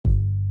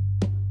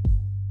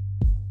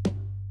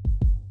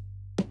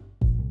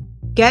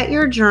get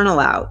your journal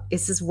out.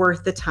 This is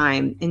worth the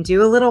time, and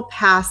do a little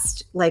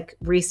past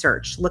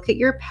research. Look at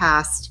your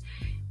past.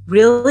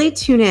 Really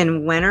tune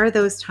in. When are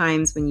those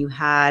times when you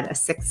had a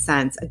sixth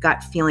sense, a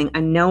gut feeling, a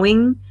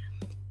knowing?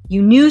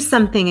 You knew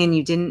something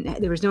and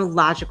there was no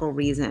logical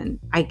reason.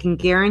 I can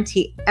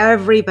guarantee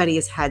everybody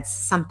has had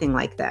something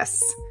like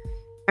this.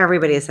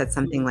 Everybody has had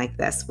something like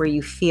this where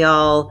you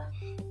feel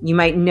you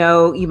might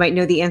know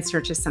the answer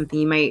to something.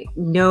 You might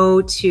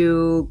know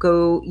to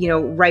go,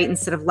 right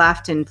instead of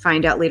left, and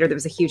find out later there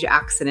was a huge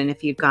accident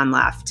if you'd gone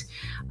left.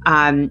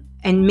 And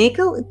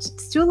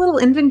just do a little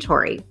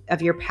inventory of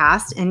your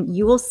past, and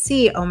you will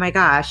see, oh my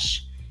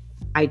gosh,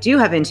 I do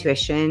have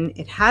intuition.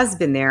 It has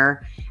been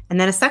there. And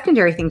then a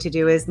secondary thing to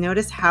do is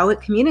notice how it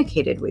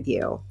communicated with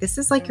you. This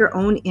is like your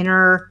own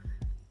inner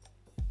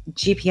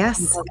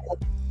GPS.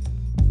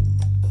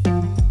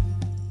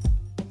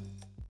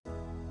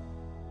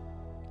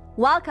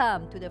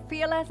 Welcome to the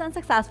Fearless and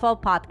Successful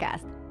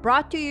podcast,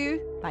 brought to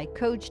you by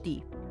Coach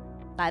D.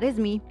 That is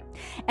me,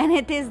 and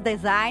it is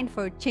designed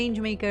for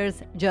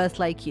changemakers just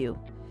like you.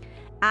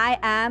 I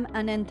am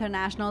an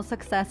international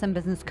success and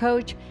business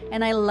coach,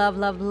 and I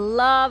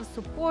love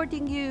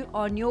supporting you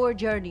on your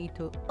journey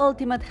to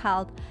ultimate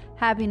health,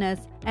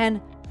 happiness,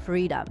 and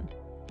freedom.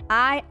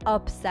 I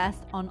obsess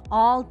on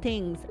all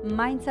things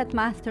mindset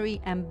mastery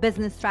and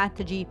business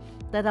strategy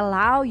that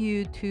allow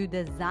you to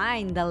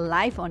design the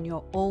life on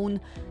your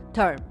own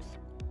terms.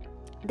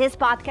 This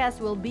podcast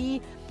will be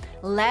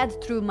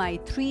led through my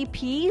 3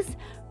 P's: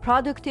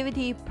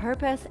 productivity,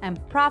 purpose,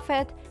 and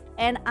profit.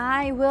 And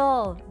I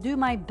will do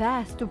my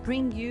best to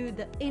bring you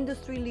the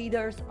industry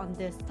leaders on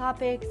these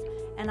topics.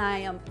 And I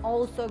am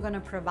also going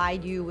to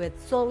provide you with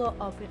solo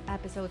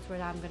episodes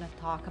where I'm going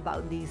to talk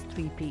about these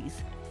 3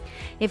 P's.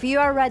 If you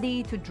are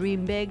ready to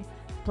dream big,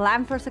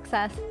 plan for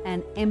success,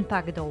 and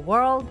impact the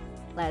world,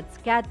 let's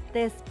get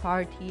this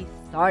party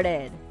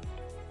started.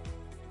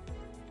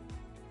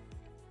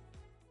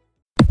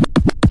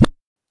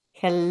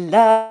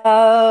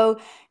 Hello,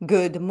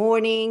 good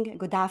morning,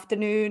 good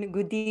afternoon,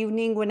 good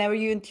evening, whenever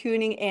you're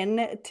tuning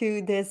in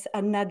to this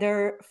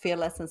another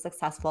Fearless and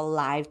Successful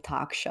live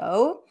talk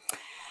show.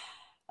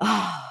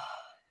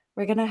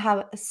 We're going to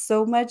have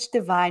so much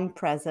divine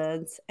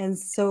presence and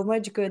so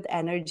much good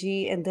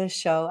energy in this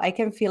show. I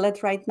can feel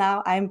it right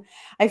now.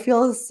 I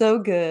feel so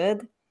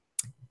good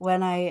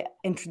when I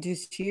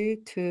introduced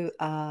you to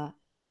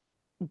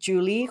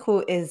Julie,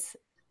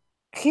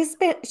 she's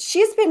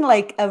been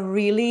like a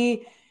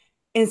really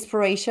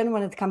inspiration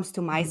when it comes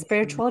to my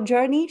spiritual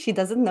journey. She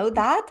doesn't know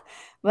that,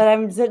 but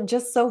I'm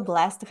just so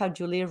blessed to have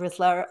Julie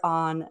Reisler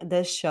on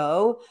this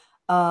show.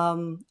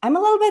 I'm a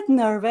little bit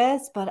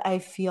nervous, but I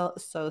feel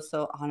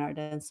so honored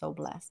and so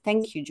blessed.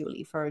 Thank you,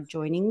 Julie, for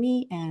joining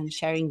me and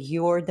sharing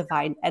your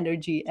divine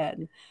energy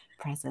and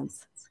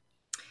presence.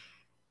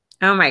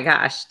 Oh my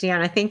gosh,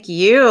 Deanna, thank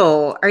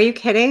you. Are you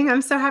kidding?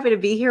 I'm so happy to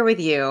be here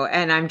with you.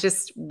 And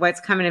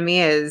what's coming to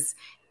me is,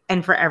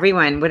 and for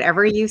everyone,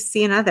 whatever you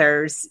see in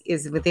others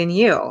is within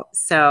you.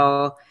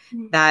 So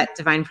that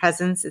divine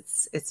presence,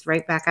 it's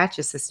right back at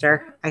you,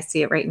 sister. I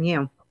see it right in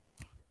you.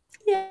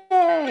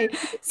 Yay.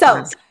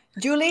 So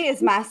Julie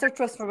is master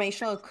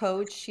transformational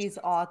coach. She's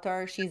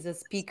author, she's a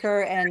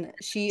speaker, and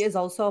she is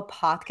also a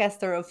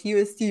podcaster of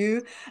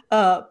USU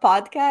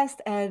podcast.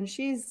 And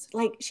she's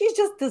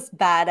just this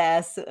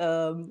badass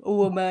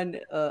woman,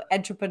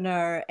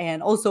 entrepreneur,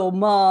 and also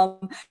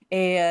mom.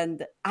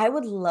 And I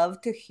would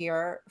love to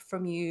hear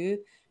from you.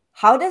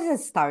 How does it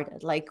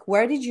started? Like,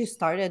 where did you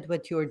started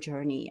with your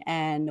journey,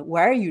 and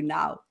where are you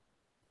now?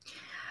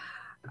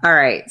 All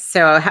right.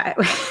 So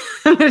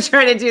I'm going to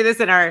try to do this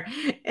in our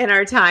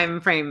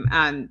time frame.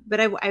 But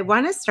I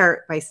want to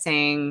start by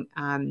saying,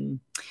 and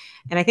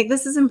I think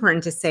this is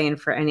important to say, and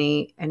for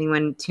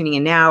anyone tuning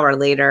in now or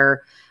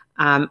later,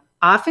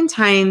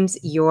 oftentimes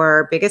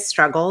your biggest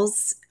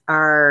struggles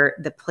are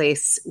the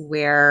place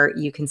where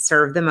you can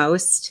serve the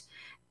most.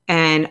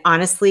 And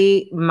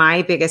honestly,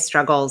 my biggest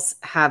struggles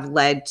have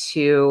led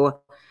to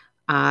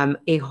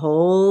a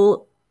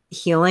whole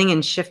healing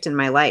and shift in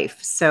my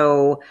life.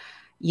 So,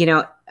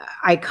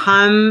 I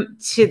come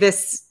to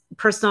this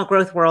personal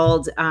growth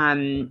world,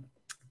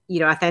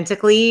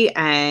 authentically.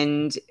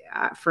 And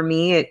for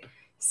me, it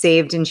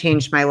saved and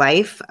changed my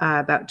life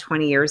about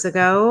 20 years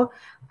ago.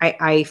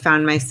 I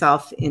found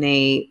myself in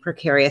a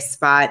precarious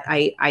spot.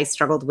 I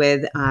struggled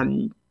with,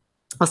 I'll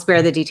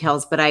spare the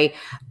details, but I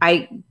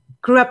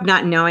grew up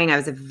not knowing I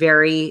was a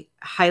very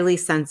highly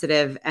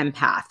sensitive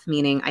empath,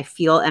 meaning I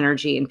feel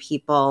energy in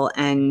people,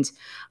 and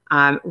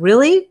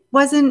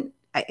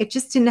I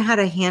just didn't know how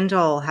to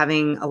handle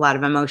having a lot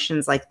of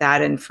emotions like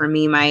that. And for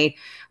me, my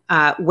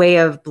way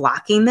of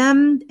blocking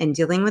them and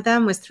dealing with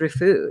them was through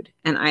food.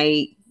 And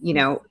I,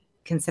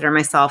 consider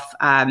myself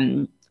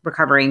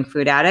recovering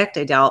food addict.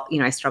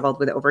 I struggled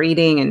with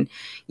overeating and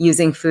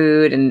using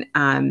food. And,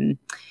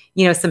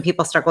 some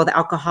people struggle with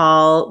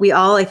alcohol. We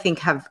all, I think,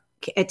 have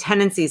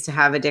tendencies to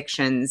have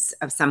addictions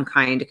of some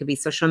kind. It could be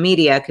social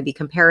media, it could be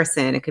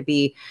comparison, it could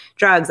be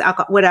drugs,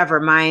 alcohol, whatever.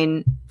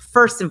 Mine,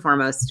 first and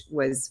foremost,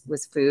 was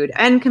food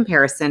and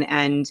comparison.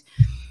 And,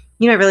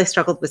 I really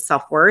struggled with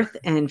self-worth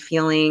and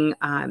feeling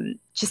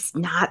just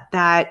not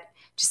that,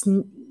 just,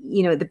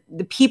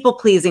 the people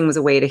pleasing was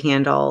a way to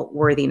handle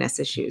worthiness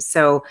issues.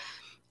 So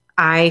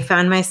I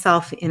found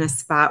myself in a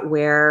spot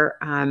where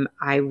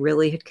I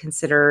really had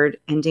considered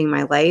ending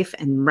my life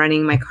and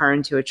running my car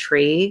into a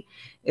tree.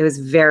 It was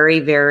very,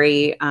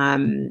 very,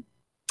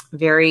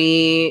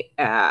 very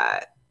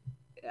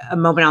a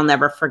moment I'll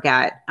never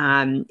forget.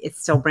 It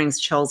still brings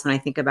chills when I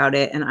think about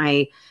it. And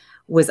I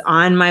was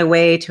on my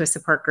way to a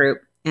support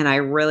group and I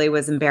really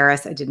was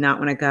embarrassed. I did not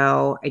want to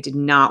go. I did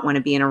not want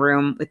to be in a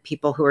room with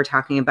people who were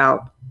talking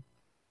about,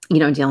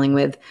 dealing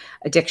with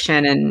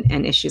addiction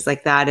and issues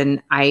like that.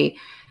 And I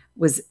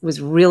was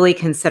really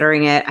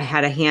considering it. I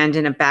had a hand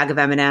in a bag of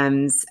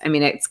M&Ms. I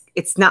mean,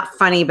 it's not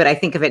funny, but I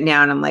think of it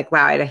now and I'm like,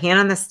 wow, I had a hand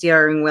on the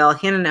steering wheel, a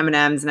hand on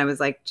M&Ms. And I was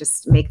like,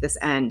 just make this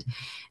end.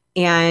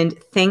 And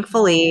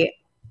thankfully,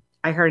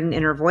 I heard an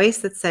inner voice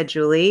that said,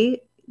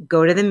 Julie,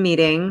 go to the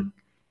meeting,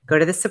 go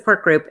to the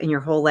support group, and your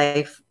whole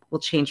life will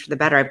change for the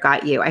better. I've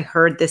got you. I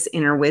heard this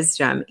inner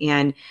wisdom.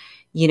 And,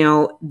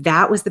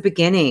 that was the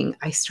beginning.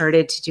 I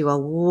started to do a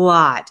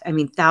lot,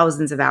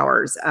 thousands of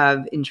hours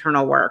of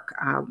internal work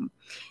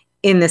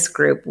in this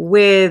group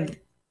with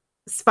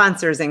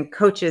sponsors and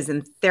coaches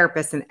and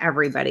therapists and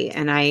everybody.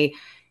 And I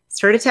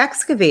started to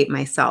excavate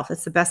myself.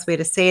 That's the best way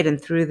to say it.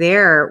 And through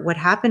there, what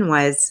happened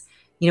was,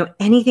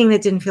 anything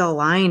that didn't feel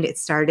aligned, it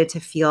started to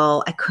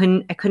feel, I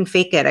couldn't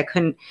fake it. I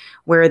couldn't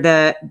wear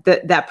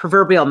that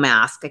proverbial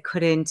mask. I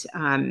couldn't,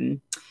 I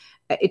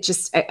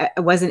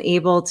wasn't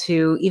able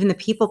to, even the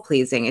people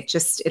pleasing,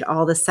 it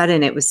all of a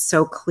sudden, it was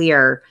so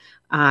clear,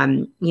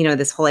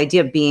 this whole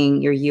idea of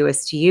being your you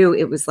is to you.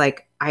 It was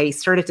like, I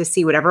started to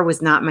see whatever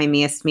was not my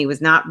me is to me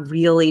was not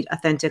really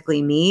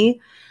authentically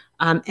me.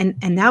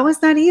 And that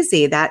was not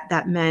easy.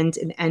 That meant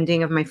an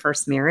ending of my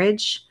first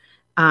marriage.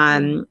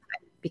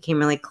 Became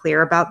really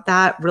clear about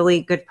that.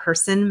 Really good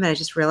person, but I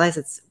just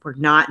realized we're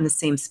not in the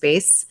same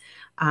space.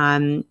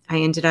 I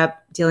ended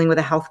up dealing with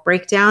a health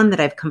breakdown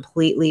that I've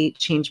completely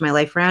changed my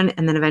life around,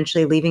 and then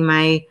eventually leaving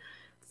my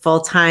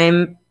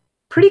full-time,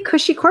 pretty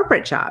cushy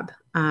corporate job.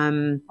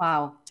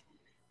 Wow.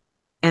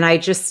 And I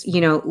just,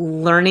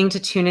 learning to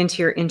tune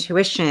into your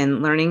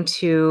intuition, learning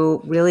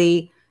to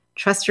really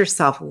trust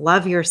yourself,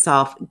 love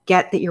yourself,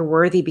 get that you're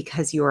worthy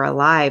because you are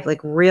alive.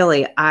 Like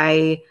really,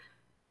 I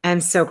am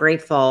so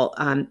grateful.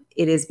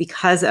 It is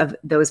because of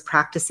those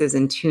practices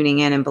and tuning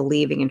in and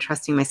believing and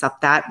trusting myself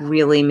that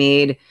really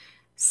made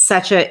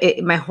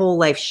my whole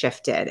life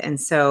shifted. And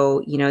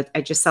so,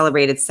 I just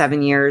celebrated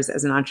 7 years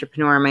as an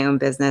entrepreneur in my own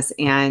business.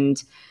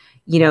 And,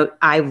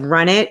 I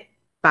run it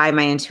by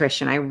my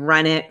intuition. I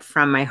run it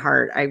from my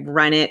heart. I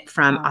run it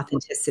from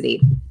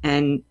authenticity.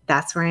 And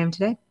that's where I am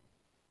today.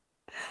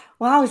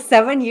 Wow,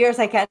 7 years.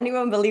 I can't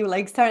even believe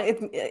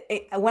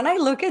when I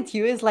look at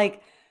you, it's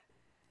like,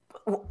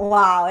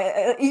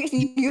 wow,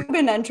 you've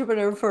been an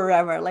entrepreneur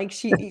forever.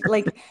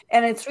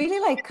 And it's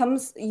really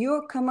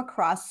you come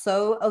across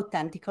so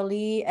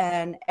authentically.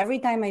 And every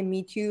time I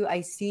meet you,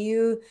 I see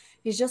you,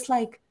 it's just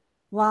like,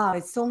 wow,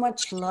 it's so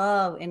much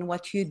love in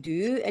what you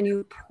do. And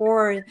you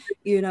pour,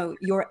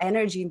 your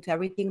energy into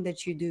everything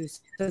that you do. So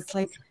it's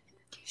like,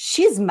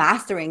 she's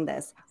mastering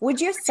this.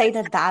 Would you say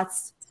that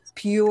that's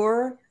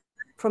pure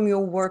from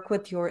your work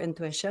with your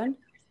intuition?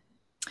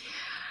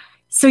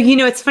 So,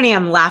 it's funny,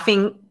 I'm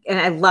laughing and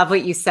I love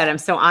what you said. I'm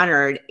so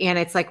honored. And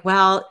it's like,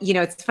 well,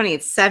 it's funny.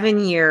 It's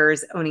 7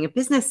 years owning a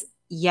business,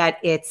 yet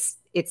it's,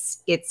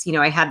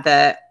 I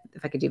had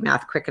if I could do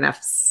math quick enough,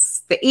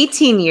 the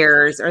 18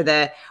 years or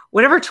the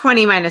whatever,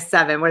 20 minus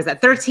 7, what is that?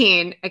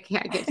 13. I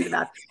can't get to the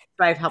math,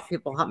 but I've helped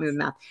people help me with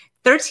math.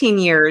 13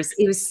 years.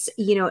 It was,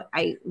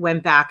 I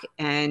went back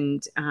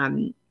and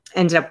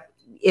ended up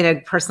in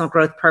a personal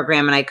growth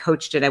program and I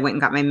coached it. I went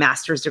and got my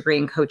master's degree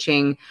in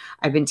coaching.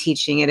 I've been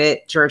teaching it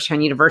at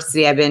Georgetown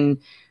University. I've been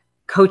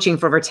coaching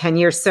for over 10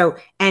 years.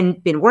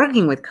 And been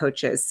working with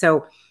coaches.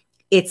 So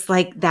it's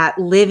like that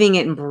living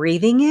it and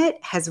breathing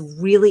it has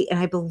really, and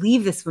I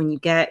believe this when you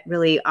get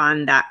really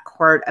on that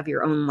court of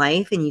your own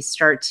life and you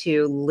start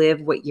to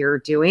live what you're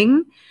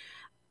doing,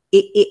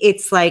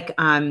 it's like,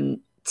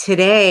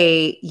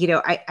 today,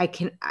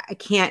 I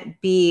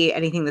can't be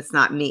anything that's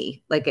not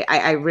me. Like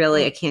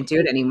I can't do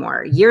it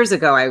anymore. Years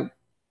ago, I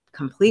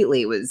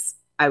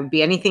would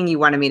be anything you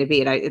wanted me to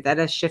be. And that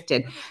has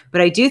shifted.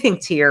 But I do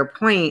think, to your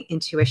point,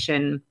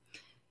 intuition,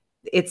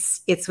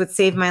 it's what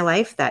saved my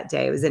life that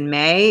day. It was in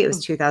May. It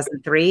was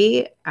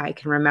 2003. I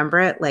can remember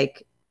it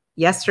like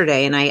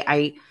yesterday. And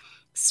I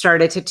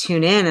started to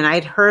tune in and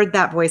I'd heard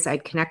that voice.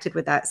 I'd connected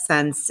with that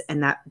sense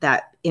and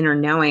that inner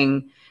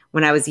knowing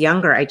when I was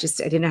younger. I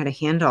didn't know how to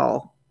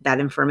handle that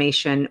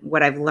information.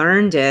 What I've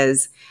learned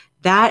is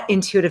that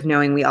intuitive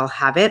knowing, we all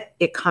have it.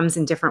 It comes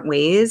in different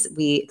ways.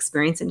 We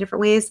experience it in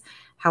different ways.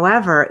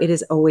 However,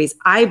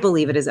 I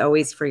believe it is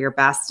always for your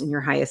best and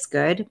your highest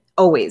good.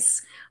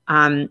 Always.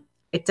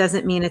 It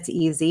doesn't mean it's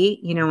easy.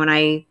 When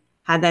I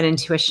had that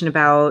intuition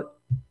about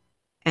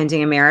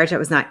ending a marriage, it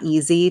was not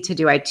easy to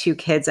do. I had 2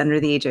 kids under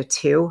the age of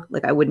 2.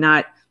 Like I would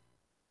not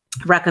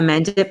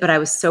recommend it, but I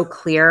was so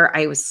clear.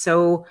 I was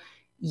so,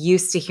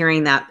 used to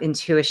hearing that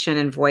intuition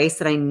and voice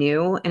that I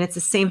knew. And it's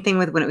the same thing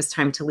with when it was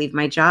time to leave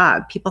my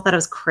job. People thought I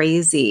was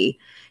crazy.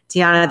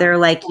 Deanna, they're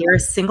like, you're a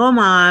single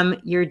mom.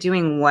 You're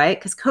doing what?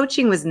 Because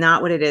coaching was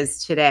not what it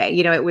is today.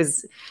 You know, it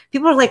was,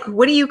 people are like,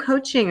 what are you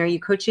coaching? Are you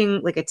coaching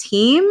like a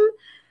team?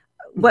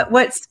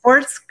 What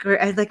sports?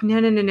 I was like,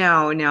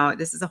 no.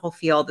 This is a whole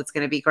field that's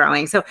going to be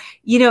growing. So,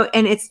 you know,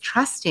 and it's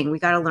trusting. We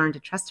got to learn to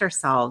trust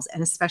ourselves.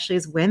 And especially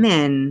as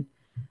women,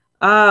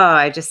 oh,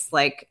 I just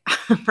like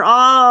for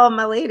all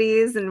my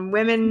ladies and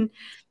women,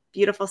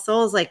 beautiful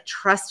souls, like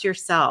trust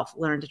yourself,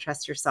 learn to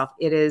trust yourself.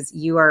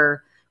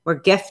 We're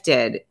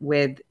gifted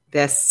with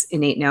this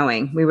innate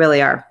knowing. We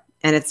really are.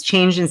 And it's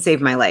changed and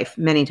saved my life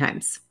many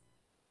times.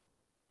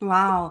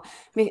 Wow.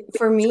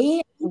 For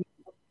me,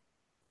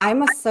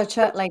 I'm such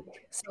a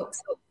so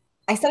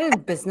I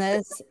started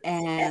business,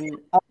 and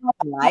all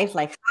my life,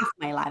 like half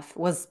my life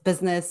was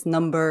business,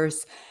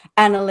 numbers,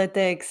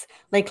 analytics,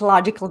 like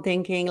logical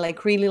thinking,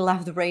 like really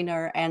left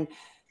brainer and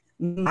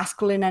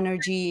masculine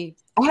energy.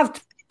 I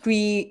have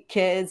 3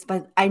 kids,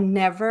 but I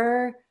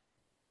never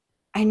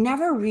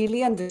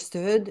really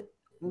understood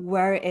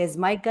where is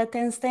my gut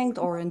instinct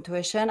or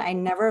intuition. I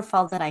never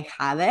felt that I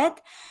have it,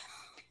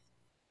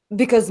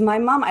 because my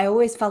mom, I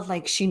always felt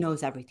like she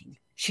knows everything.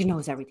 She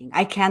knows everything.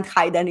 I can't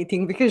hide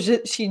anything, because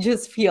she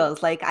just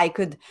feels like I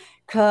could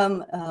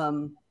come.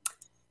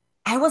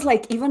 I was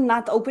like, even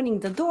not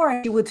opening the door,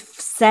 and she would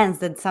sense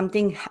that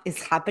something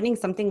is happening,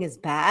 something is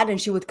bad. And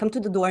she would come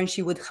to the door and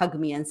she would hug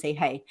me and say,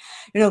 hey,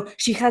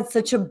 she had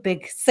such a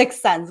big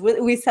sixth sense.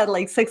 We said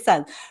like sixth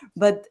sense,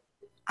 but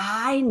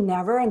I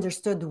never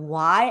understood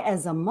why,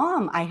 as a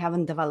mom, I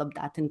haven't developed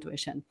that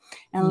intuition.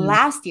 And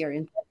last year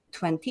in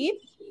 2020,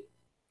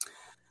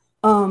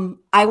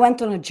 I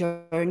went on a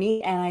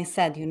journey, and I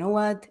said, you know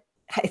what?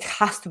 It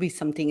has to be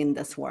something in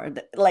this world.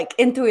 Like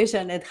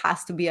intuition, it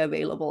has to be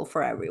available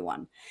for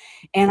everyone.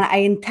 And I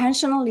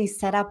intentionally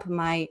set up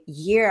my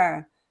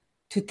year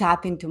to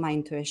tap into my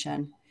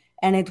intuition.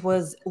 And it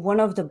was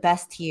one of the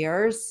best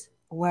years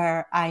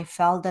where I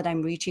felt that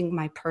I'm reaching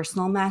my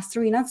personal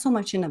mastery, not so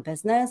much in a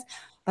business,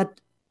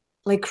 but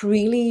like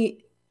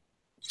really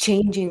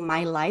changing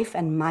my life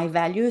and my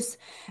values,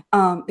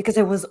 because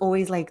I was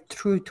always like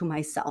true to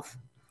myself.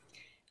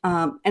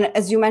 And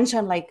as you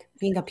mentioned, like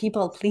being a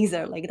people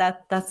pleaser, like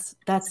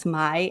that's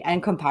my,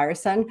 and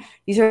comparison.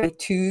 These are the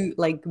 2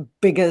 like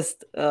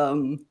biggest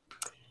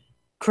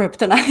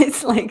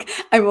kryptonites. Like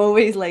I'm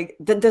always like,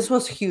 this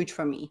was huge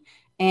for me.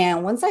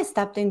 And once I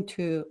stepped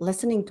into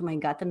listening to my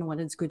gut and what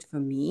is good for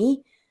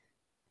me,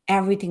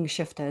 everything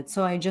shifted.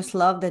 So I just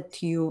love that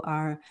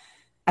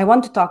I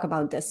want to talk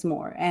about this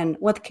more. And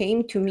what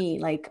came to me,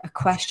 like a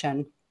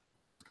question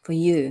for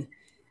you: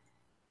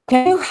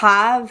 can you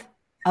have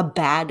a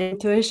bad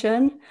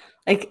intuition?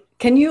 Like,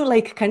 can you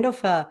like kind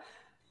of I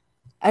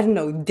don't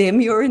know,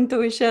 dim your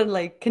intuition?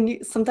 Like, can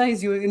you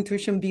sometimes your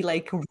intuition be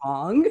like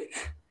wrong?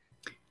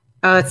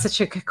 Oh, it's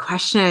such a good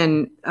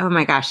question. Oh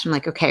my gosh. I'm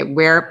like, okay,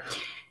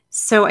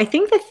 so I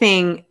think the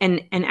thing,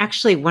 and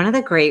actually one of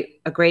a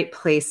great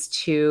place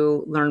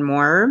to learn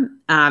more,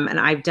 and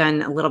I've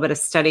done a little bit of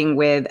studying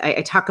with,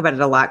 I talk about it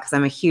a lot because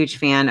I'm a huge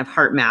fan of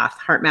Heart Math.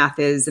 Heart Math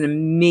is an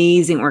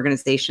amazing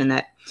organization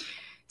that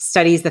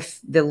studies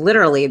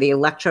literally the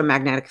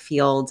electromagnetic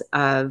field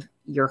of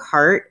your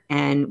heart.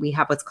 And we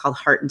have what's called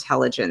heart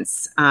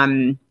intelligence.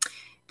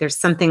 There's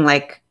something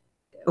like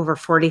over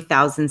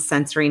 40,000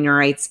 sensory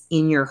neurites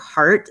in your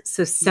heart.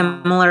 So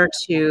similar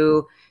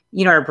to,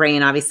 our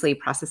brain obviously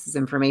processes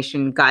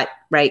information. Gut,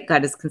 right?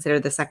 Gut is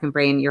considered the second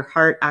brain. Your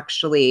heart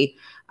actually,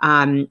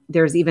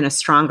 there's even a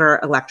stronger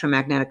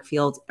electromagnetic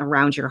field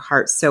around your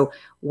heart. So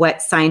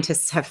what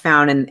scientists have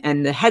found,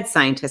 and the head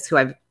scientists who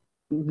I've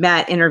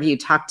met, interviewed,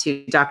 talked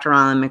to, Dr.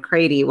 Alan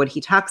McCready, what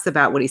he talks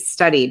about, what he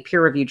studied,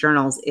 peer-reviewed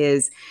journals,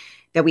 is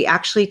that we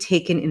actually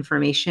take in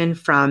information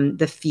from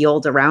the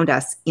field around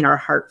us in our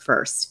heart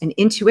first. And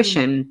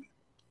intuition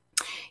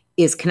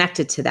is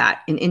connected to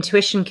that. And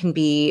intuition can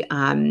be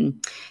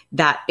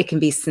that it can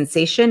be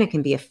sensation, it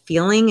can be a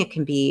feeling, it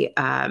can be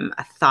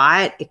a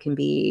thought, it can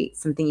be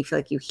something you feel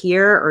like you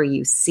hear or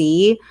you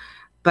see.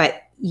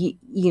 But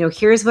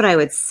here's what I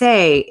would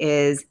say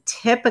is,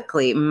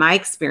 typically my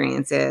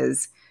experience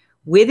is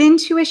with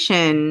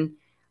intuition,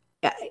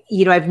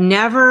 I've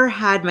never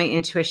had my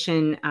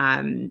intuition,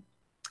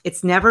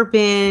 it's never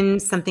been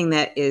something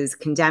that is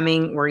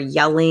condemning or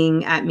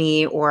yelling at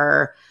me,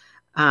 or,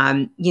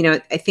 I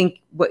think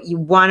what you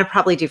want to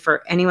probably do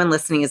for anyone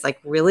listening is like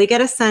really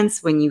get a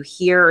sense when you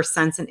hear or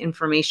sense an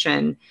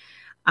information.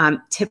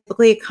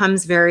 Typically it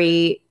comes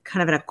very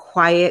kind of in a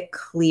quiet,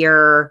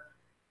 clear,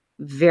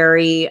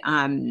 very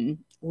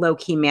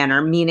low-key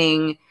manner,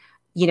 meaning,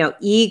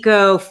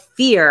 ego,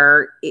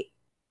 fear, it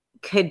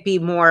could be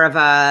more of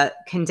a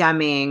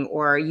condemning,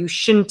 or you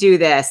shouldn't do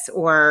this,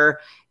 or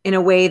in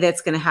a way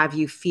that's going to have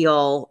you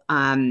feel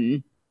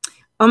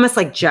almost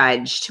like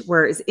judged.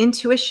 Whereas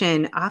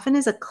intuition often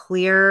is a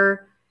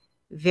clear,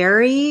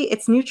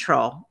 it's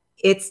neutral.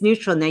 It's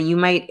neutral. Now you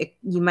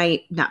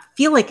might not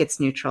feel like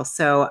it's neutral.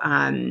 So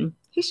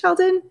Hey,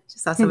 Sheldon.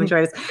 Just saw someone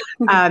join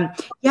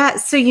us. Yeah.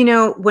 So, you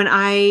know, when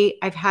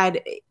I've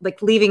had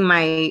like leaving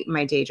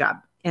my day job,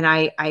 and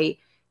I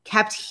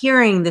kept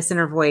hearing this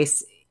inner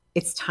voice,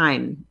 it's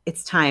time.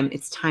 It's time.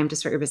 It's time to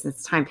start your business.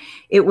 It's time.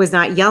 It was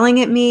not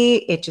yelling at me.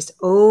 It just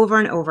over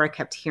and over, I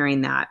kept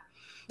hearing that.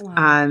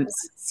 Wow.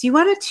 So you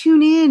want to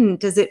tune in.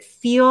 Does it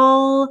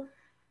feel,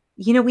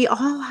 you know, we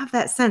all have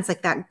that sense,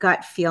 like that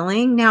gut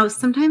feeling. Now,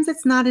 sometimes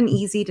it's not an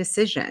easy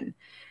decision.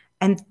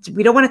 And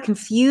we don't want to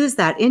confuse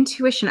that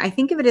intuition. I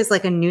think of it as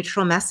like a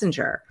neutral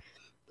messenger.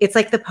 It's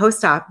like the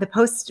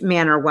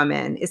postman or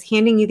woman is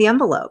handing you the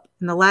envelope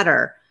and the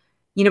letter,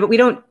 you know, but we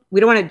don't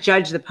want to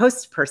judge the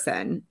post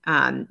person.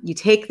 You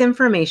take the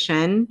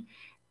information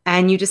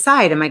and you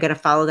decide, am I going to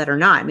follow that or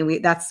not? I mean, we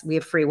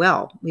have free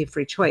will, we have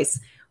free choice.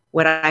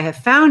 What I have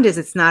found is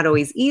it's not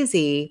always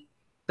easy,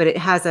 but it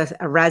has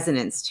a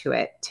resonance to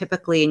it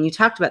typically. And you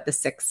talked about the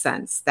sixth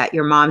sense, that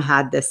your mom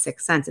had this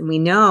sixth sense. And we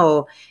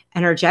know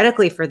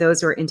energetically, for those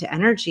who are into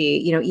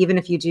energy, you know, even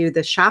if you do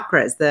the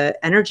chakras, the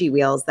energy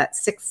wheels, that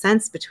sixth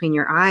sense between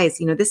your eyes,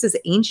 you know, this is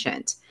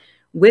ancient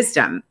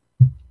wisdom.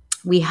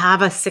 We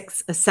have a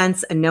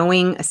sense, a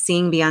knowing, a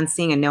seeing beyond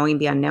seeing, a knowing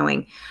beyond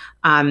knowing.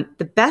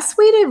 The best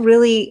way to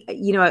really,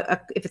 you know,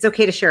 if it's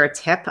okay to share a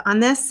tip on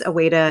this, a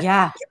way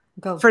to,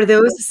 Go. For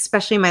those,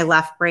 especially my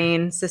left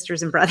brain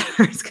sisters and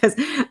brothers, because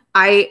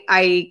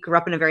I grew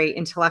up in a very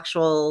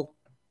intellectual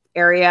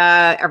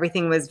area.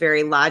 Everything was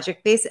very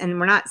logic based. And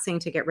we're not saying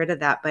to get rid of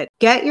that, but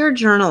get your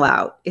journal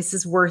out. This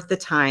is worth the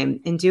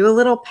time, and do a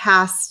little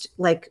past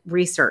like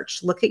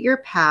research. Look at your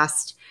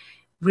past.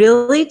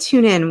 Really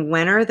tune in.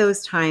 When are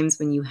those times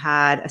when you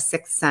had a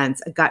sixth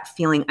sense, a gut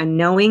feeling, a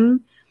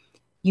knowing?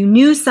 You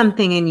knew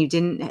something and you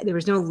didn't, there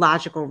was no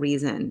logical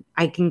reason.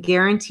 I can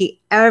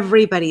guarantee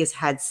everybody has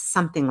had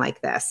something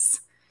like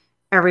this.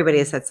 Everybody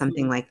has had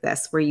something like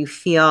this, where you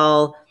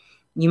feel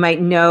you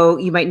might know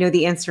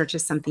the answer to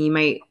something. You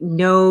might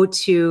know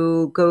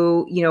to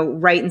go, you know,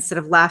 right instead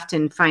of left,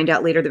 and find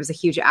out later there was a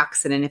huge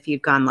accident if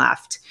you'd gone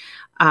left.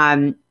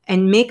 And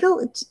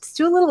just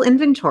do a little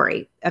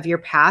inventory of your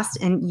past,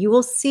 and you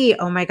will see,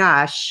 oh my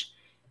gosh,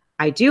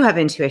 I do have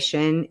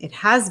intuition. It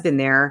has been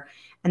there.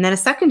 And then a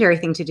secondary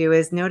thing to do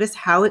is notice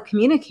how it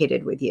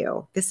communicated with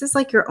you. This is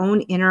like your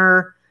own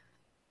inner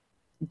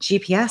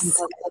GPS.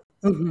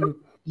 Mm-hmm.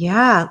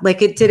 Yeah. Like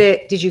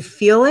did you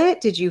feel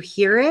it? Did you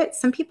hear it?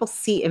 Some people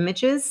see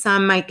images.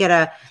 Some might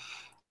get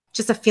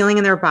just a feeling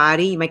in their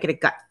body. You might get a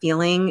gut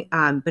feeling,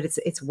 but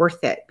it's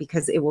worth it,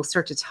 because it will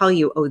start to tell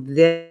you, oh,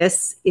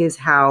 this is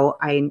how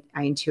I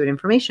intuit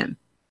information.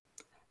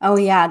 Oh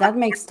yeah, that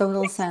makes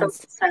total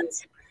sense.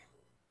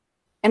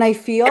 And I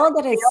feel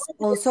that it's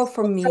also,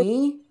 for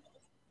me,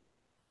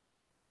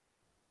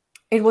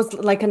 it was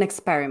like an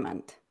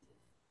experiment.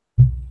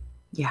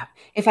 Yeah.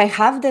 If I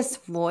have this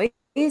voice,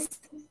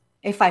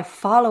 if I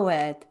follow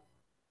it,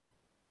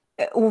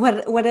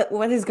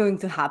 what is going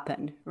to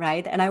happen,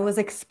 right? And I was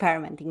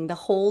experimenting the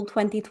whole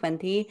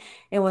 2020.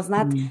 It was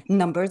not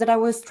numbers that I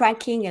was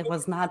tracking. It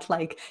was not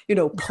like, you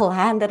know,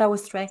 plan that I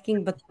was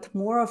tracking, but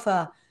more of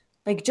a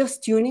like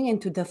just tuning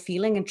into the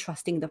feeling and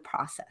trusting the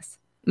process.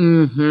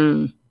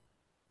 Mm-hmm.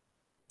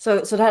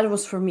 So that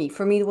was for me.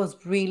 For me, it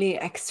was really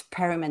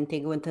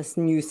experimenting with this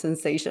new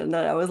sensation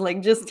that I was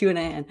like, just tune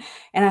in.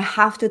 And I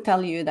have to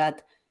tell you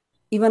that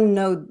even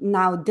though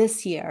now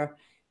this year,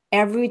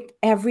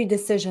 every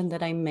decision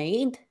that I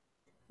made,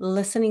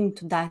 listening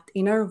to that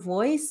inner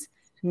voice,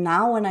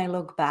 now when I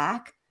look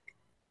back,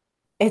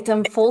 it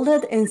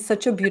unfolded in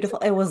such a beautiful,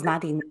 it was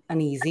not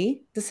an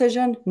easy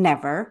decision,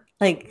 never.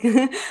 Like,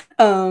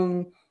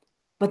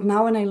 but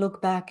now when I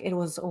look back, it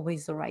was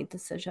always the right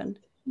decision.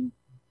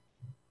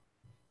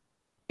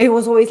 It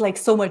was always like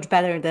so much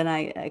better than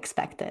I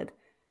expected.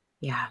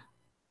 Yeah.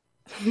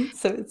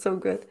 So it's so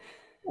good.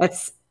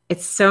 It's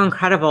so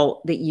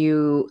incredible that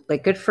you,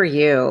 like, good for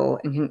you,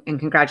 and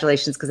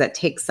congratulations, because that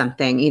takes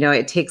something. You know,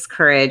 it takes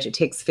courage, it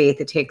takes faith,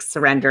 it takes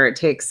surrender, it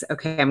takes,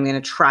 okay, I'm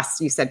going to trust.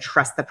 You said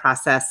trust the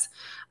process.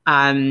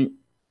 You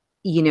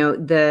know,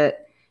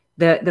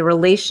 the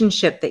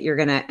relationship that you're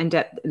going to end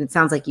up, and it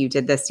sounds like you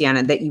did this,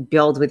 Deanna, that you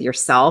build with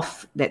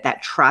yourself,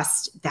 that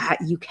trust, that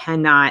you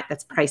cannot,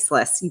 that's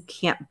priceless. You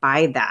can't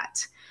buy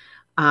that.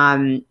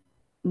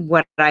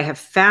 What I have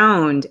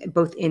found,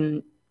 both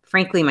in,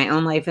 frankly, my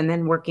own life, and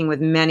then working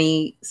with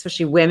many,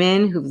 especially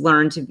women who've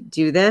learned to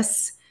do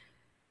this,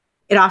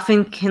 it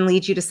often can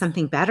lead you to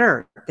something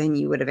better than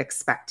you would have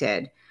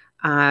expected.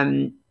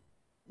 You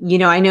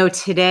know, I know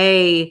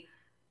today,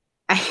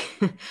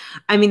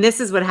 I mean, this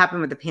is what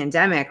happened with the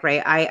pandemic,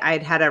 right?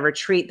 I'd had a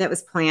retreat that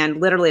was planned.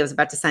 Literally, I was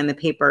about to sign the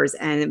papers,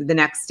 and the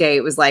next day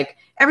it was like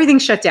everything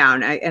shut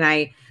down.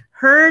 I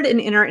heard an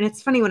inner, and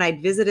it's funny, when I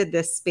visited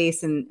this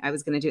space, and I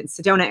was going to do it in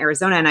Sedona,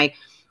 Arizona, and I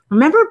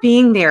remember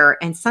being there,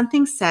 and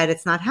something said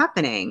it's not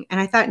happening.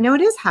 And I thought, no,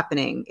 it is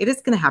happening. It is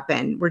going to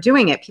happen. We're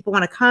doing it. People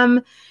want to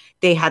come.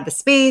 They had the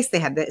space. They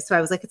had the, so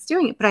I was like, it's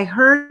doing it. But I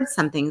heard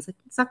something. It's like,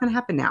 it's not going to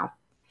happen now.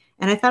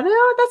 And I thought,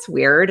 oh, that's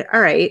weird.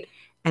 All right.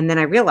 And then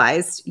I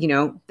realized, you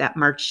know, that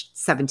March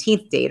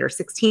 17th date or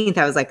 16th,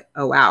 I was like,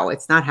 oh, wow,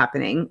 it's not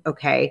happening.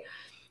 Okay.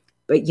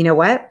 But you know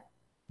what?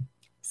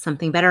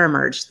 Something better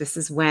emerged. This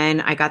is when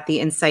I got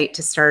the insight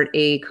to start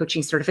a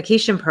coaching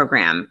certification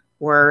program,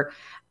 or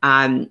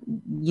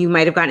you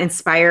might have gotten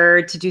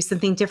inspired to do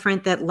something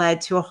different that led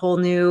to a whole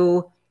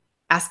new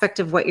aspect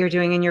of what you're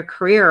doing in your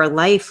career or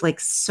life. Like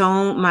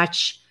so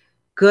much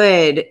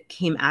good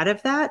came out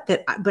of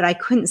that, but I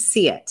couldn't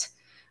see it.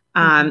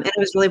 And I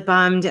was really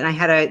bummed, and I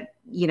had to,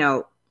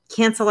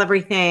 cancel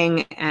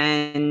everything.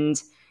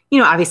 And,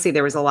 obviously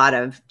there was a lot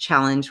of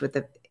challenge with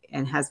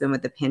and has been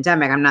with the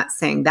pandemic. I'm not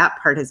saying that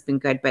part has been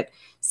good, but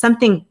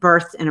something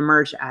birthed and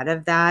emerged out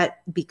of that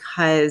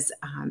because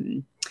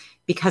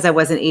I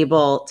wasn't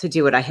able to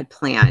do what I had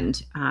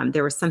planned.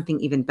 There was something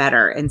even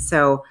better. And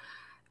so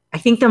I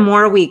think the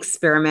more we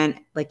experiment,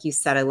 like you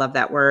said, I love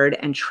that word,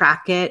 and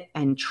track it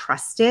and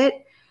trust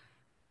it,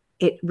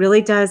 it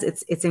really does.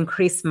 It's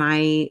increased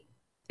my,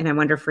 and I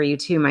wonder for you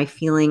too, my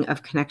feeling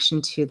of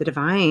connection to the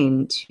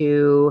divine,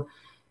 to,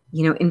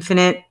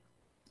 infinite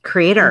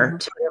creator,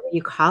 to whatever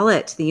you call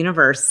it, the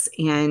universe.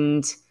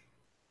 And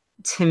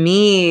to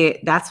me,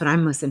 that's what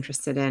I'm most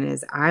interested in,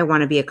 is I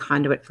want to be a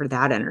conduit for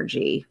that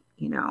energy,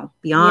 beyond.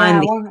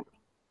 Yeah,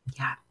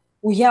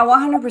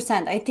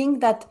 100%. I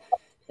think that,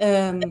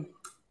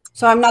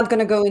 so I'm not going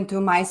to go into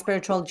my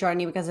spiritual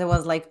journey because it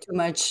was like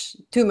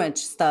too much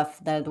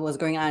stuff that was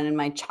going on in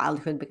my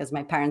childhood, because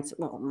my parents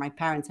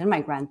and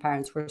my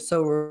grandparents were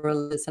so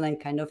religious, and I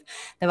kind of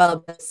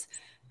developed this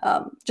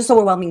just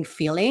overwhelming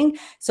feeling.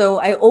 So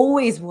I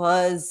always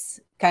was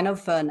kind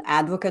of an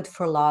advocate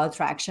for law of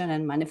attraction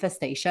and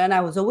manifestation.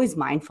 I was always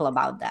mindful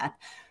about that.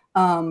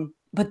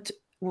 But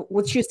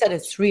what you said,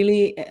 it's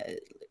really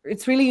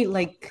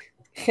like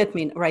hit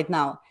me right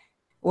now.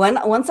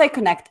 Once I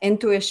connect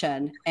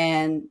intuition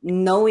and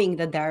knowing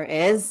that there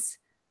is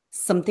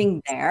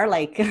something there,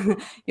 like,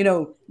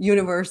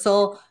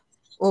 universal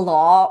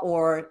law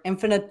or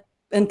infinite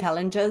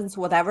intelligence,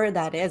 whatever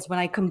that is, when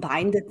I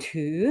combine the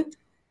two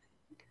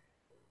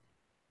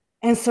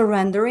and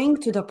surrendering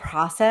to the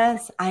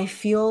process, I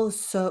feel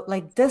so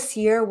like this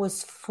year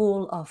was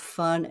full of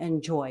fun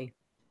and joy.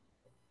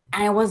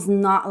 And it was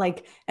not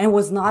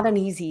an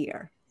easy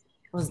year.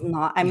 It was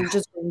not, I'm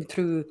just going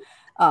through,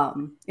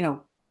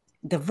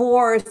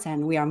 divorce,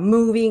 and we are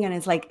moving, and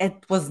it's like, it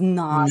was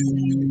not,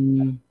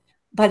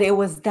 but it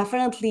was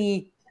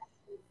definitely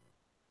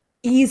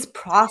ease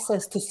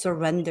process to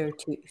surrender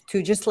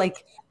to just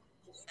like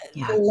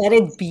let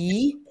it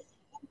be,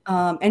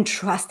 and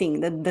trusting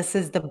that this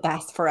is the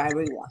best for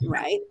everyone,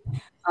 right?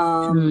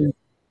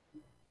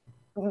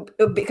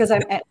 Because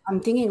I'm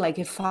thinking, like,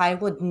 if I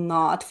would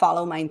not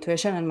follow my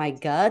intuition and my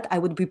gut, I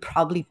would be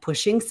probably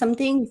pushing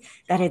something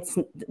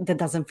that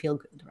doesn't feel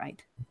good,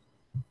 right?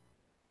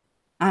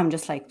 I'm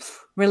just like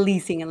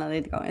releasing and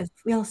letting it go. It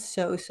feels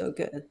so, so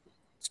good.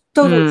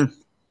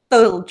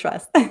 Total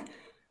trust.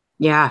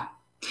 Yeah.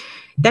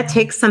 That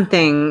takes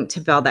something to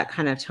build that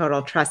kind of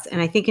total trust.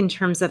 And I think in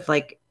terms of,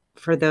 like,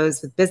 for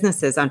those with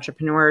businesses,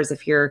 entrepreneurs,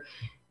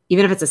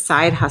 even if it's a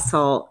side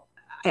hustle,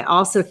 I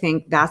also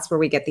think that's where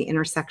we get the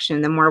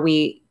intersection. The more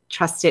we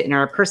trust it in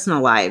our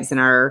personal lives and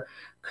our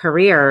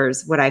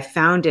careers, what I've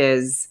found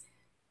is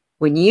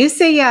when you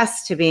say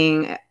yes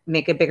to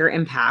make a bigger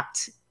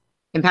impact,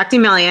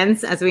 impacting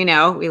millions, as we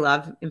know, we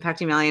love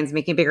impacting millions,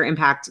 making a bigger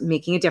impact,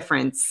 making a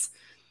difference.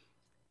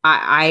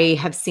 I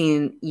have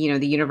seen,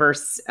 the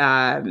universe,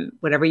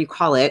 whatever you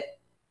call it,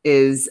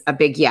 is a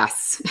big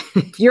yes.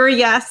 If you're a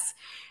yes,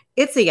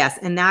 it's a yes.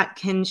 And that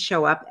can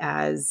show up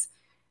as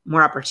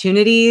more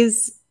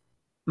opportunities,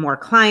 more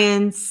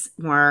clients,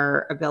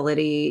 more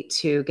ability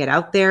to get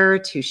out there,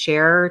 to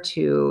share,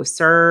 to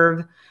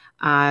serve,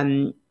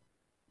 abundance,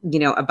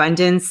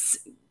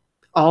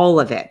 all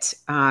of it.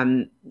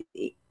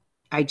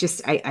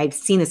 I've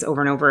seen this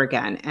over and over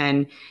again.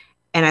 And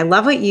I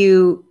love what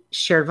you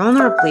shared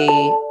vulnerably.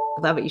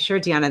 I love what you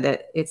shared, Deanna,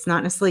 that it's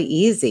not necessarily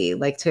easy,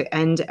 like, to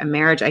end a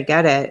marriage. I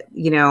get it,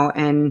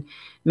 and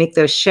make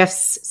those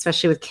shifts,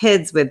 especially with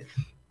kids.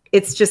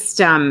 It's just,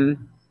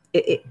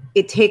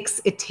 it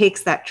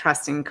takes that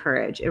trust and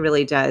courage. It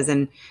really does.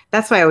 And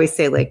that's why I always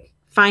say, like,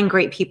 find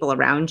great people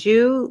around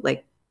you,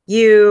 like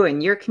you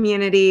and your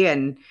community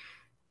and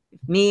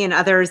me and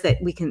others,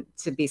 that we can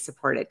to be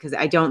supported. Because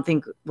I don't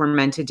think we're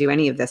meant to do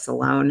any of this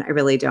alone. I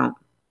really don't.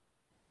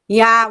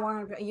 Yeah,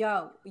 100.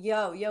 Yo.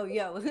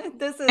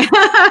 This is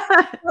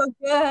so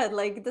good.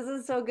 Like, this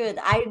is so good.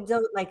 I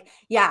don't like,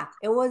 yeah,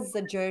 it was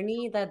a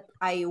journey that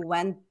I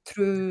went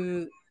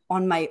through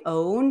on my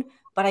own,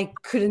 but I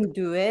couldn't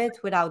do it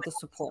without the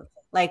support.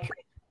 Like,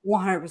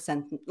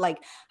 100%.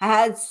 Like, I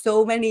had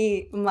so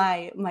many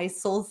my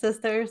soul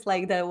sisters,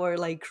 like, that were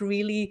like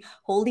really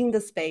holding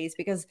the space,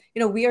 because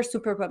we are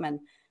superwomen.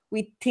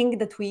 We think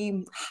that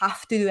we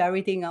have to do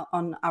everything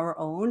on our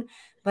own,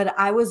 but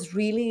I was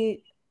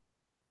really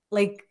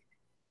like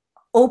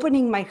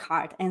opening my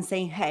heart and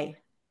saying, hey,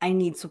 I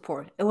need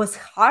support. It was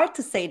hard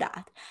to say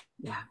that.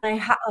 Yeah.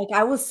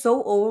 I was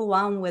so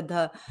overwhelmed with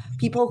the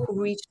people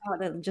who reached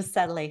out and just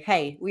said, like,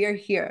 hey, we are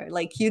here.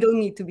 Like, you don't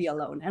need to be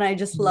alone. And I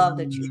just love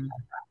that you said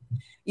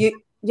that.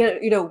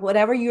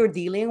 whatever you're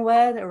dealing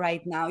with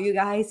right now, you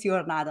guys,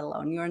 you're not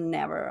alone. You're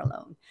never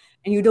alone.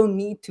 And you don't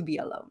need to be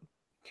alone.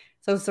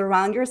 So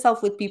surround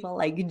yourself with people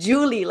like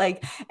Julie,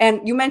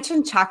 and you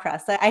mentioned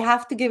chakras. I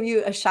have to give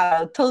you a shout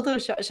out, total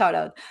shout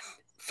out.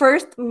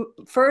 First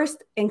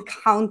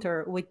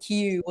encounter with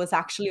you was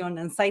actually on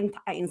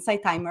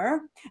Insight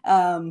Timer.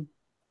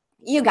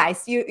 You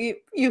guys,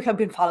 you have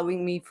been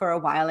following me for a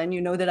while, and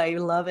you know that I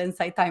love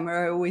Insight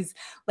Timer. I always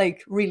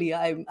really,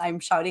 I'm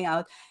shouting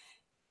out.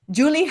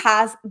 Julie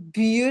has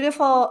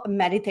beautiful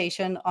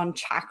meditation on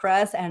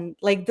chakras, and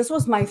this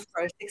was my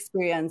first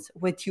experience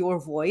with your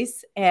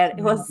voice, and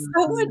it was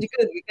so much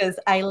good because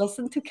I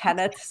listened to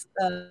Kenneth's.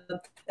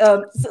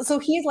 So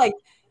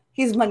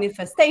he's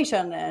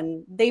manifestation,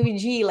 and David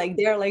G,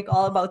 they're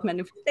all about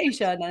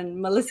manifestation,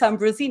 and Melissa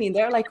Ambrosini,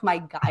 they're my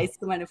guides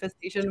to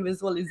manifestation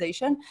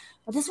visualization.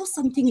 But this was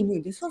something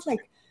new. This was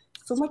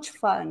so much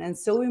fun and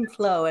so in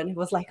flow, and it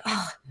was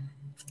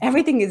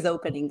everything is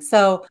opening.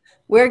 So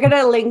we're going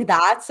to link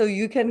that so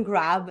you can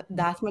grab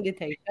that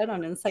meditation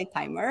on Insight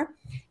Timer.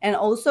 And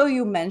also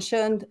you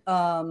mentioned,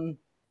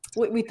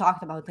 we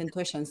talked about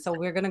intuition. So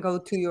we're going to go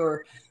to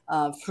your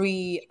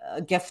free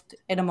gift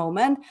in a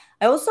moment.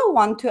 I also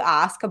want to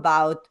ask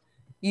about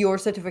your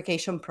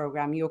certification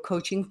program, your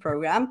coaching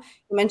program.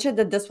 You mentioned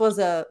that this was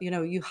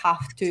you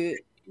have to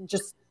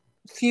just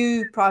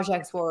few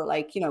projects were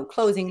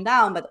closing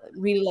down, but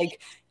really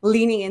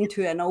leaning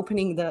into and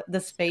opening the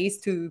space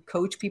to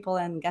coach people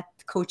and get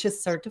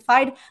coaches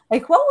certified.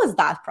 What was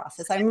that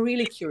process? I'm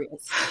really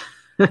curious.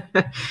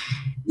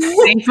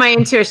 Thanks, my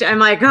intuition.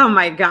 I'm oh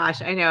my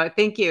gosh, I know.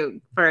 Thank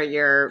you for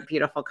your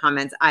beautiful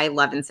comments. I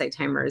love Insight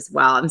Timer as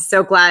well. I'm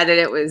so glad that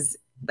it was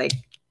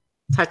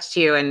touched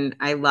you, and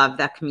I love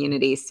that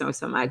community so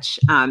much.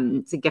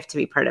 It's a gift to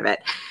be part of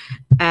it.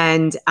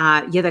 And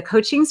the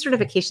coaching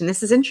certification,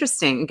 this is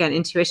interesting. Again,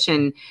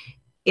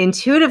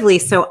 intuitively.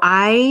 So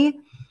I'm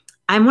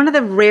one of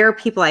the rare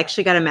people. I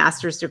actually got a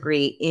master's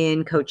degree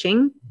in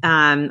coaching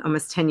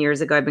almost 10 years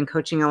ago. I've been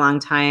coaching a long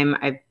time.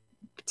 I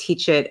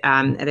teach it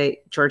at a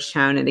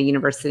Georgetown at a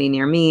university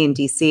near me in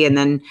DC. And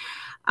then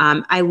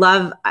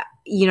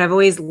I've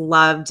always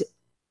loved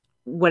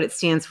what it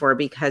stands for,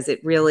 because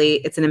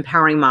it's an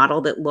empowering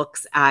model that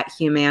looks at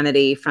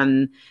humanity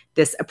from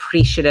this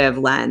appreciative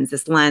lens,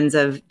 this lens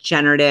of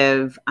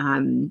generative,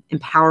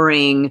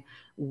 empowering.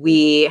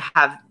 We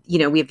have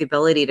the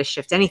ability to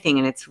shift anything,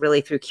 and it's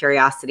really through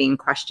curiosity and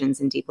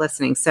questions and deep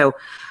listening. So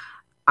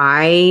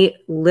I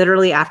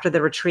literally, after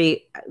the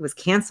retreat was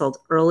canceled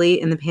early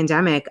in the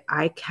pandemic,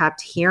 I kept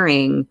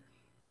hearing,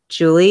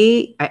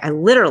 Julie, I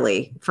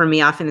literally, from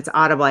me, often it's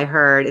audible, I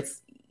heard,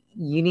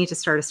 you need to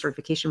start a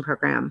certification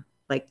program.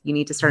 You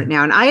need to start it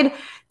now. And I had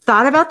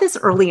thought about this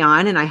early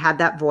on, and I had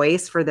that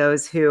voice, for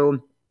those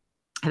who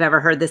have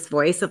ever heard this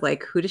voice of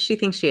who does she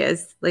think she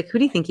is? Who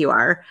do you think you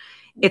are?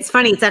 It's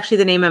funny. It's actually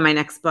the name of my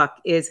next book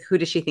is Who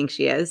Does She Think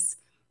She Is?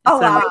 Oh,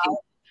 wow.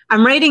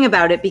 I'm writing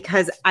about it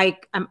because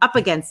I'm up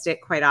against it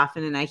quite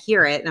often, and I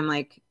hear it and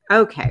I'm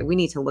okay, we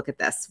need to look at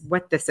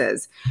what this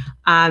is.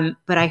 But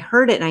I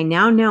heard it, and I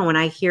now know when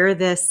I hear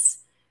this,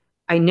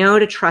 I know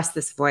to trust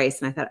this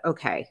voice. And I thought,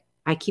 okay,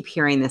 I keep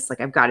hearing this,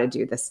 I've got to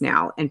do this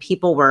now. And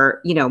people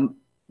were,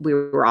 we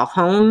were all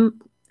home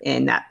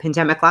in that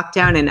pandemic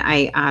lockdown.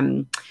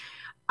 And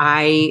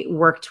I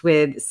worked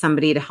with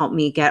somebody to help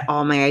me get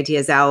all my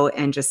ideas out,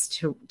 and just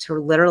to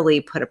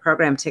literally put a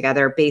program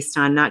together based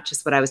on not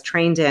just what I was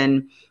trained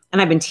in. And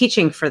I've been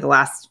teaching for the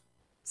last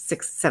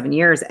 6-7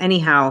 years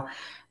anyhow,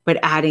 but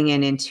adding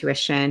in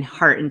intuition,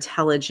 heart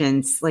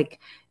intelligence,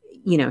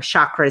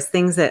 chakras,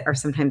 things that are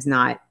sometimes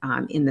not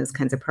in those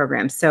kinds of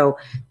programs. So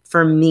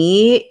for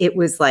me, it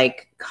was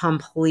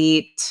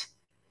complete,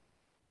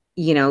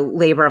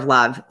 labor of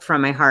love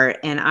from my heart.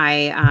 And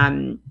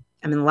I'm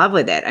in love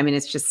with it. I mean,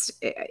 it's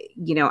just,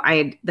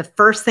 the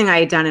first thing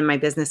I had done in my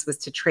business was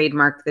to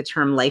trademark the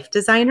term life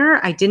designer.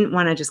 I didn't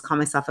want to just call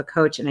myself a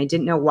coach, and I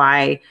didn't know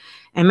why.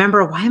 I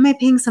remember, why am I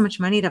paying so much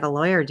money to have a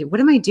lawyer? What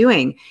am I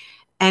doing?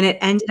 And it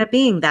ended up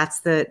being,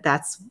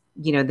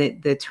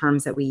 the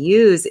terms that we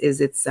use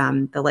is it's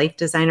the life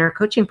designer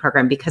coaching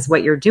program, because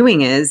what you're doing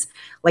is,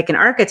 like an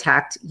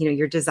architect,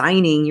 you're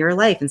designing your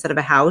life. Instead of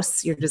a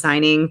house, you're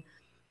designing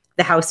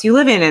the house you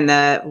live in and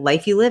the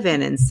life you live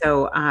in. And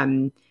so,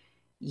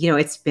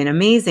 it's been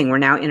amazing. We're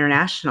now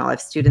international. I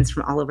have students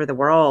from all over the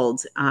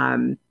world.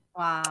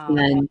 Wow.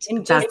 And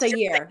in just a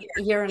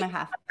year and a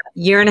half.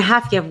 Year and a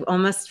half, you have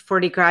almost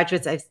 40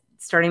 graduates. I'm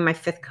starting my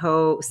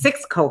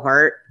sixth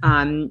cohort.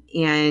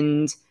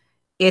 And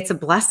it's a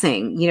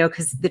blessing,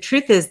 because the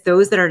truth is,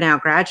 those that are now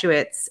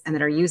graduates and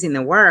that are using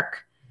the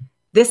work,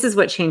 this is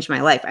what changed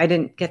my life. I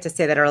didn't get to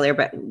say that earlier,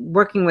 but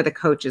working with a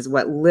coach is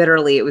what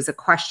literally, it was a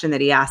question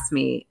that he asked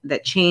me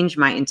that changed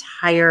my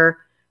entire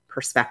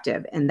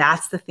perspective. And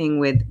that's the thing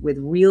with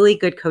really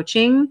good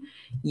coaching,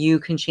 you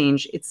can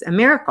change. It's a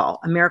miracle.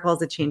 A miracle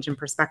is a change in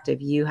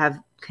perspective. You have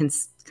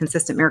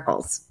consistent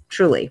miracles,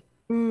 truly.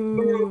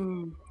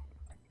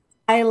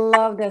 I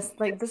love this.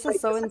 This is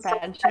so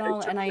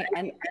intentional. And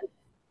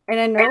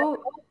I know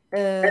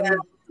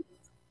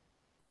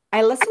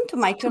I listened to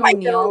Michael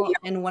O'Neill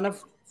in one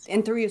of the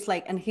interviews,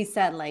 like, and he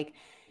said, like,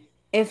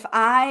 if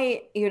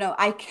I,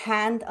 I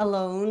can't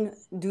alone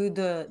do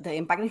the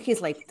impact. And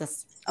he's like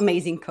this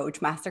amazing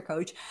coach, master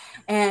coach,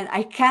 and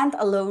I can't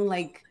alone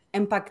like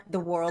impact the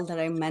world that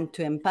I'm meant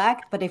to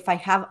impact. But if I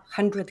have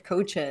 100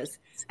 coaches,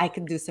 I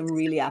could do some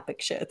really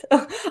epic shit.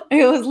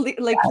 It was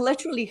like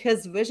literally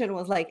his vision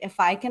was like, if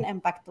I can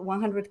impact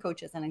 100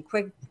 coaches and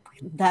equip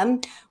them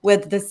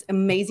with this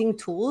amazing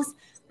tools,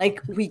 like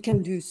we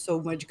can do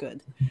so much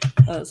good.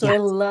 So I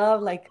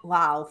love, like,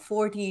 wow,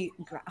 40,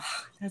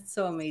 that's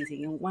so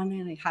amazing. In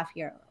 1.5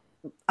 years,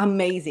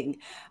 amazing.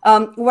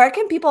 Where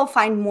can people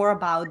find more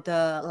about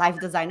the life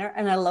designer?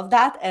 And I love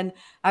that. And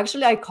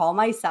actually, I call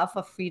myself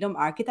a freedom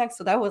architect.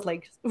 So that was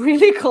like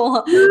really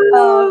cool.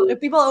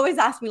 People always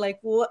ask me like,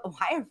 why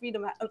a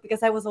freedom?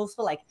 Because I was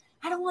also like,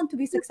 I don't want to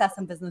be success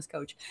and business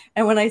coach.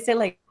 And when I say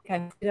like,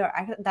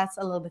 that's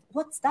a little bit,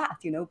 what's that?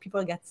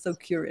 People get so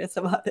curious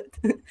about it.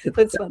 So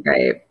it's fun.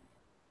 Great.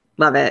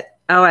 Love it.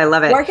 Oh, I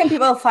love it. Where can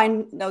people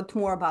find out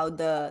more about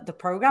the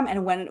program,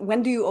 and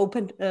when do you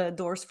open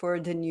doors for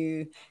the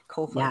new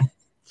cohort? Yeah.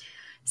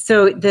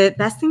 So the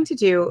best thing to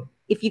do,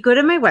 if you go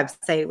to my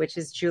website, which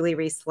is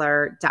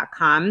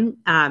juliereisler.com,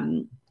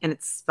 and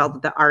it's spelled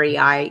with the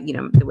REI,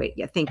 the way,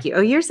 thank you.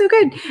 Oh, you're so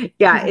good.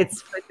 Yeah,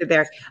 it's posted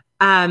there.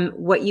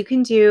 What you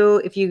can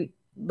do, if you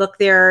look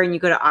there and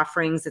you go to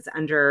offerings, it's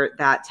under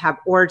that tab,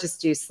 or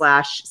just do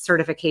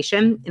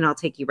 /certification and I'll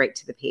take you right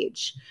to the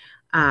page.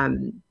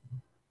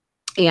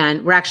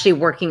 And we're actually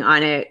working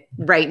on it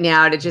right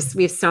now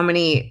we have so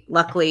many,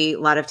 luckily, a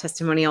lot of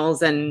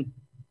testimonials and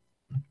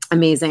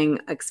amazing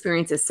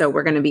experiences. So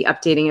we're going to be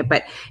updating it,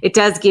 but it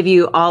does give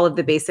you all of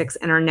the basics.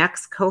 And our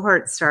next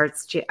cohort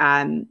starts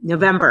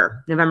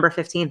November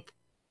 15th.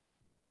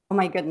 Oh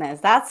my goodness,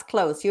 that's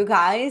close. You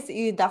guys,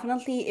 you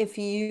definitely, if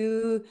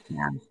you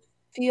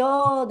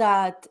feel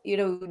that,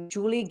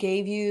 Julie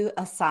gave you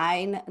a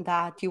sign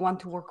that you want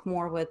to work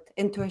more with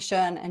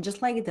intuition and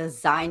just like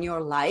design your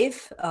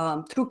life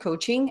through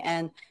coaching.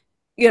 And,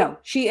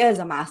 she is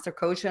a master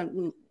coach,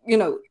 and,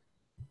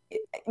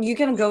 you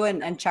can go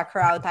and check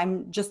her out.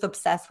 I'm just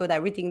obsessed with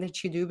everything that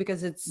she do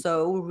because it's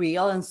so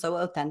real and so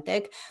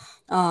authentic.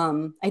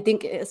 I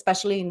think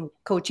especially in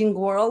coaching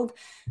world,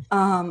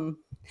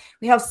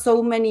 we have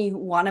so many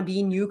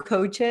wannabe new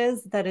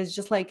coaches that is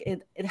just like,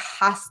 it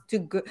has to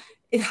go.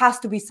 It has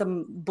to be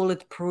some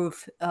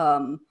bulletproof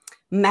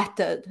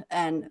method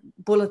and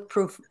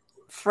bulletproof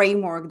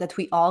framework that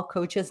we all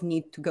coaches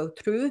need to go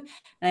through.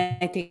 And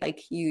I think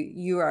like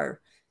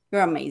you're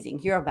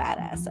amazing. You're a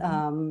badass.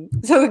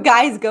 So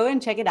guys, go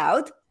and check it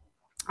out.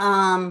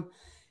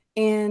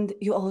 And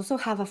you also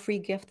have a free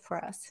gift for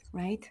us,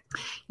 right?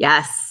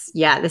 Yes.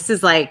 Yeah. This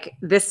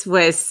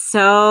was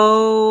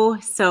so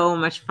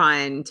much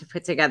fun to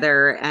put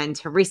together and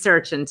to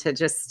research and to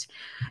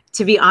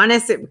be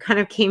honest, it kind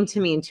of came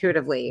to me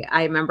intuitively.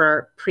 I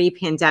remember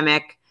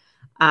pre-pandemic,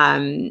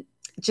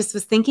 just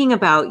was thinking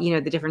about, the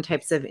different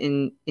types of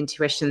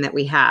intuition that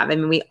we have. I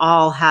mean, we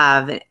all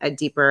have a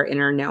deeper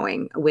inner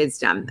knowing, a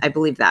wisdom. I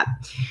believe that.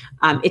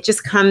 It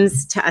just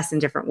comes to us in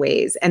different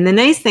ways. And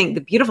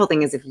the beautiful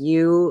thing is if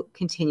you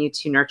continue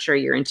to nurture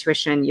your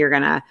intuition, you're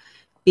going to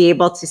be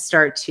able to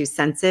start to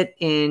sense it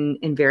in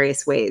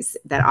various ways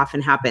that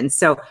often happen.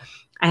 So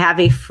I have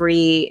a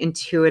free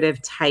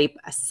intuitive type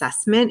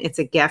assessment. It's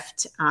a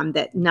gift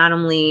that not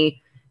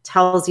only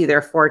tells you there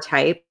are 4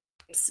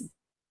 types,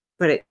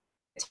 but it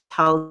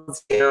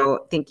tells you,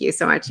 thank you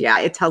so much. Yeah,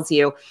 it tells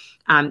you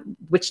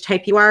which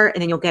type you are,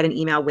 and then you'll get an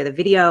email with a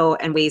video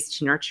and ways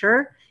to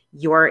nurture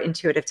your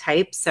intuitive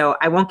type. So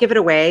I won't give it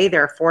away.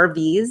 There are 4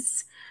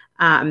 V's.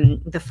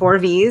 The 4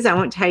 V's, I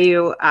won't tell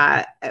you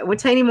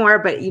any more,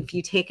 but if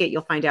you take it,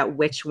 you'll find out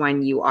which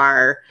one you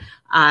are.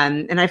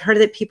 And I've heard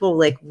that people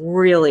like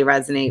really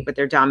resonate with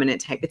their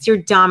dominant type. It's your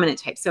dominant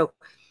type. So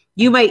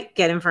you might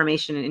get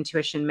information and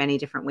intuition many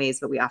different ways,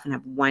 but we often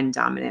have one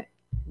dominant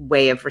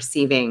way of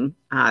receiving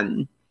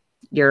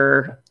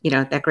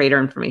that greater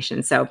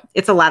information. So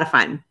it's a lot of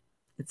fun.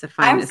 It's a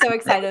fun. I'm so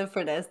excited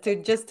for this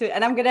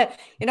and I'm gonna,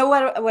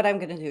 what I'm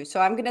gonna do. So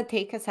I'm gonna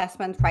take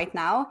assessment right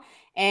now,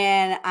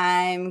 and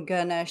I'm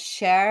gonna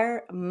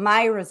share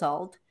my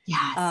result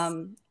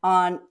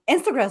on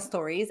Instagram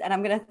stories, and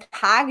I'm gonna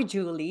tag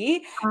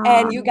Julie,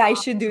 and you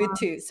guys should do it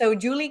too. So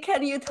Julie,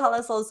 can you tell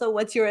us also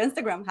what's your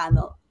Instagram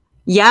handle?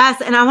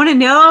 Yes. And I want to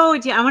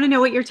know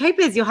what your type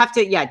is. You'll have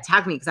to,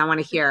 tag me because I want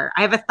to hear.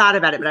 I have a thought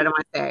about it, but I don't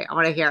want to say. I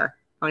want to hear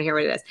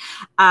what it is.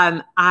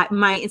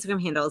 My Instagram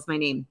handle is my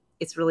name.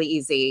 It's really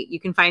easy. You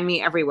can find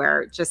me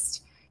everywhere.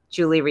 Just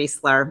Julie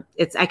Reisler.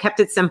 I kept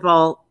it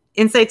simple.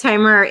 Insight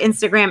Timer,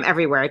 Instagram,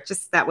 everywhere.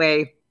 Just that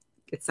way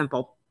it's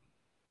simple.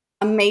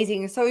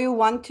 Amazing. So you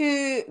want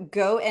to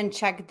go and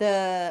check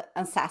the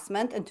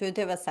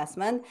intuitive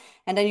assessment,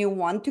 and then you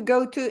want to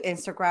go to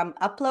Instagram,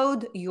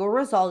 upload your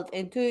result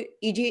into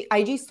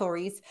IG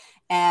stories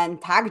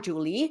and tag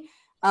Julie.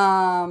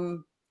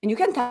 And you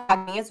can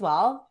tag me as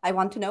well. I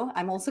want to know.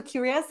 I'm also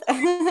curious.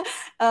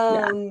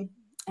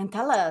 And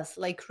tell us,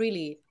 like,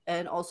 really,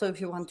 And also, if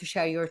you want to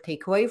share your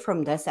takeaway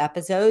from this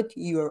episode,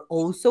 you're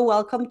also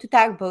welcome to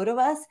tag both of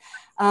us.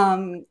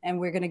 And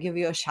we're going to give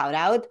you a shout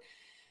out.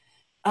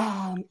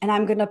 And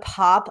I'm going to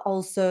pop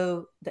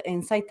also the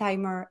insight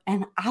timer.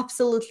 And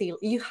absolutely,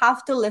 you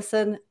have to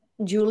listen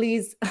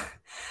Julie's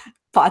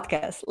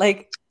podcast.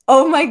 Like,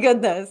 oh my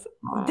goodness,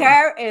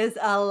 there is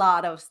a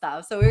lot of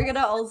stuff. So we're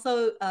going to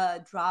also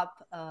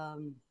drop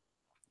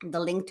the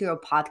link to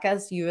your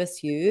podcast,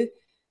 USU.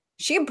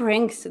 She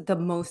brings the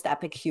most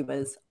epic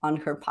humans on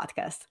her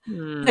podcast.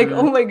 Like,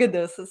 oh my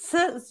goodness.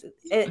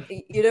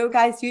 You know,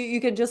 guys, you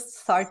can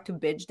just start to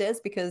binge this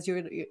because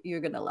you're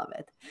going to love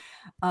it.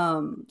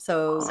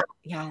 So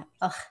yeah,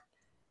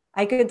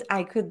 I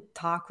could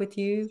talk with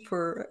you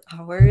for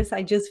hours.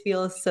 I just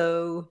feel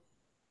so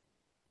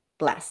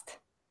blessed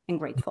and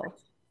grateful.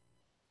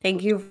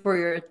 Thank you for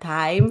your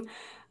time.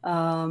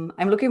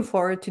 I'm looking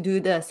forward to do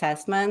the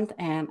assessment,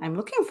 and I'm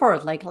looking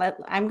forward. Like,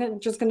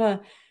 just gonna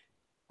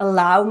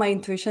allow my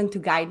intuition to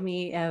guide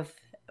me if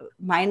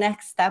my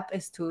next step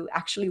is to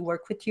actually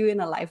work with you in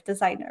a life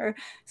designer.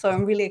 So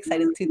I'm really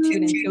excited to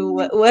tune into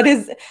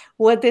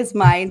what is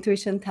my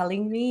intuition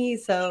telling me.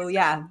 So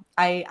yeah,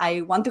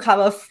 I want to have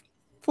a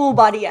full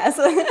body yes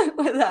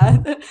with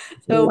that.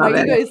 So my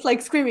ego is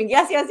like screaming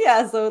yes, yes,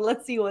 yes. So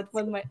let's see what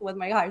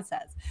my heart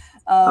says.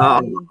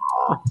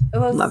 It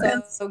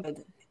was so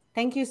good.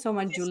 Thank you so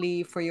much,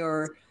 Julie, for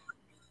your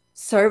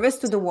service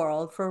to the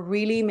world, for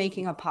really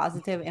making a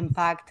positive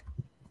impact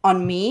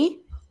on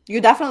me.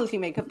 You definitely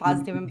make a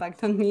positive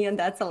impact on me, and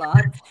that's a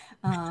lot.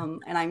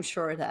 And I'm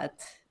sure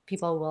that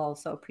people will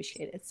also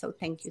appreciate it. So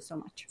thank you so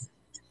much.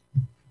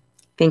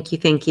 Thank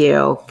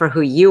you for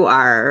who you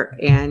are,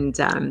 and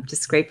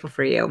just grateful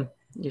for you.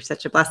 You're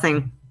such a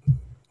blessing.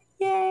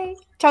 Yay.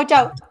 Ciao,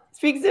 ciao.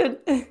 Speak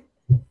soon.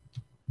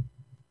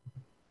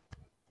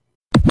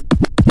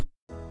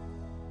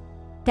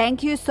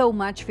 Thank you so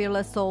much,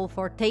 Fearless Soul,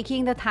 for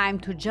taking the time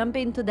to jump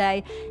in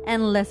today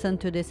and listen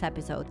to this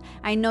episode.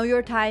 I know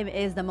your time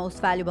is the most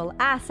valuable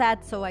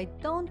asset, so I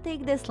don't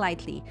take this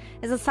lightly.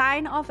 As a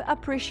sign of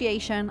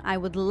appreciation, I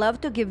would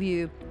love to give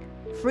you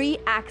free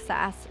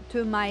access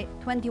to my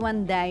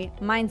 21-day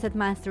Mindset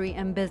Mastery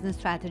and Business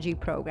Strategy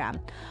program.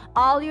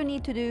 All you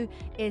need to do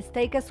is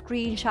take a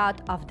screenshot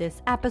of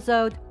this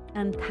episode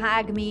and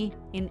tag me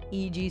in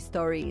EG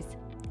Stories.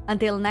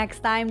 Until next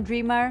time,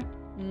 dreamer.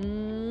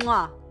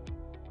 Mwah.